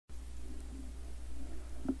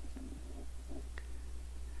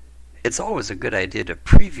It's always a good idea to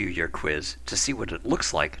preview your quiz to see what it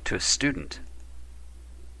looks like to a student.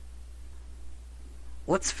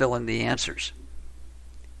 Let's fill in the answers.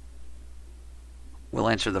 We'll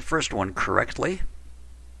answer the first one correctly,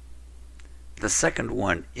 the second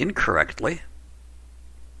one incorrectly.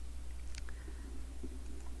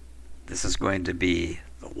 This is going to be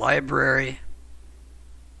the library,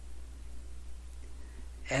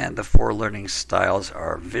 and the 4 learning styles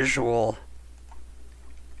are visual,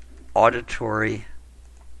 auditory,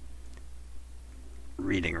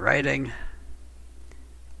 reading, writing,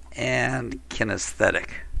 and kinesthetic.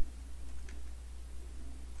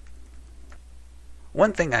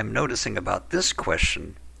 One thing I'm noticing about this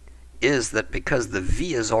question is that because the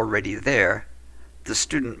V is already there, the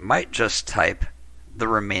student might just type the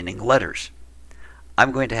remaining letters.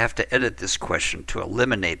 I'm going to have to edit this question to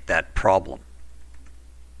eliminate that problem.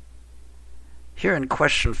 Here in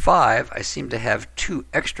question 5, I seem to have 2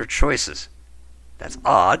 extra choices. That's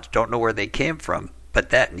odd, don't know where they came from, but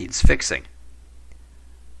that needs fixing.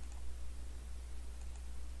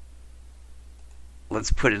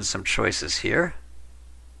 Let's put in some choices here.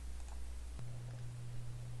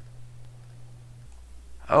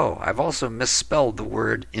 Oh, I've also misspelled the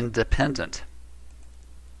word independent.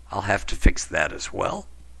 I'll have to fix that as well.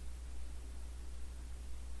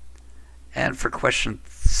 And for question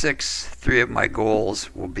 6, 3 of my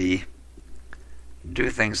goals will be do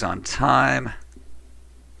things on time,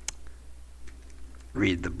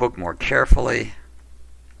 read the book more carefully,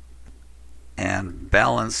 and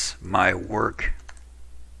balance my work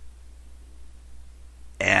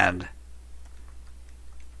and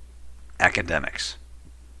academics.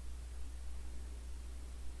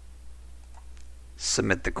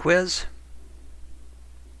 Submit the quiz,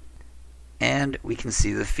 and we can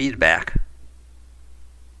see the feedback.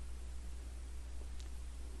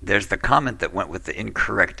 There's the comment that went with the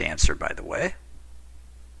incorrect answer, by the way.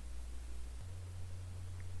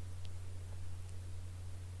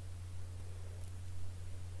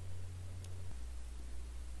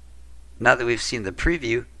 Now that we've seen the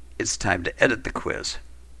preview, it's time to edit the quiz.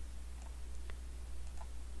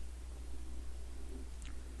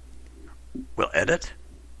 We'll edit,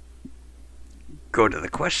 go to the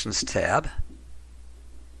Questions tab.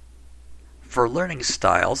 For learning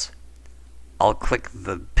styles, I'll click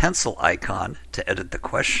the pencil icon to edit the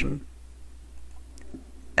question,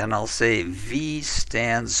 and I'll say V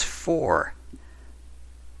stands for,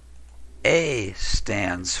 A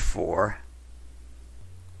stands for,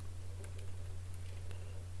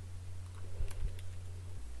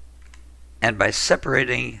 and by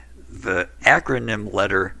separating the acronym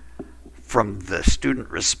letter from the student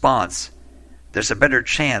response, there's a better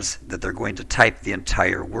chance that they're going to type the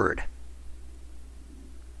entire word.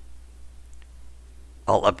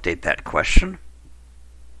 I'll update that question.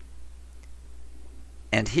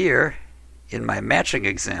 And here, in my matching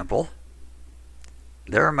example,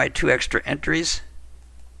 there are my 2 extra entries.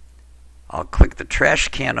 I'll click the trash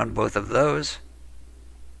can on both of those,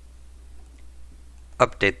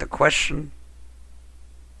 update the question,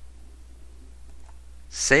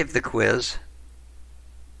 save the quiz,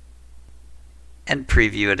 and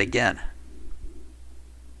preview it again.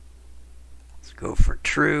 Let's go for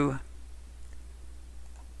true.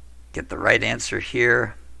 Get the right answer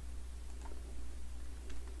here.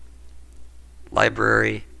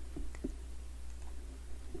 Library,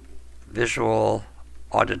 visual,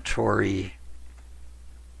 auditory,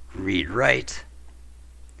 read, write,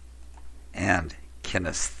 and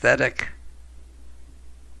kinesthetic.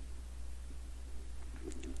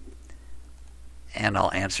 And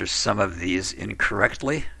I'll answer some of these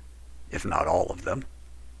incorrectly, if not all of them.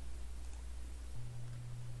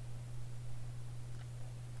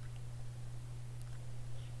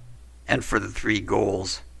 And for the 3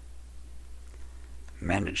 goals,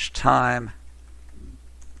 manage time,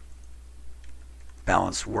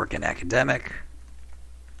 balance work and academic,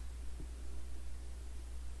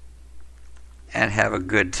 and have a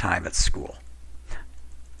good time at school.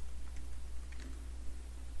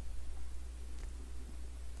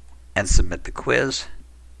 And submit the quiz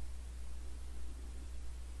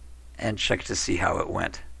and check to see how it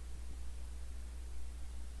went.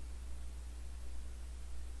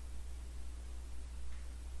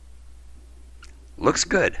 Looks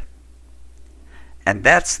good. And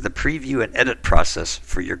that's the preview and edit process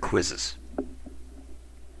for your quizzes.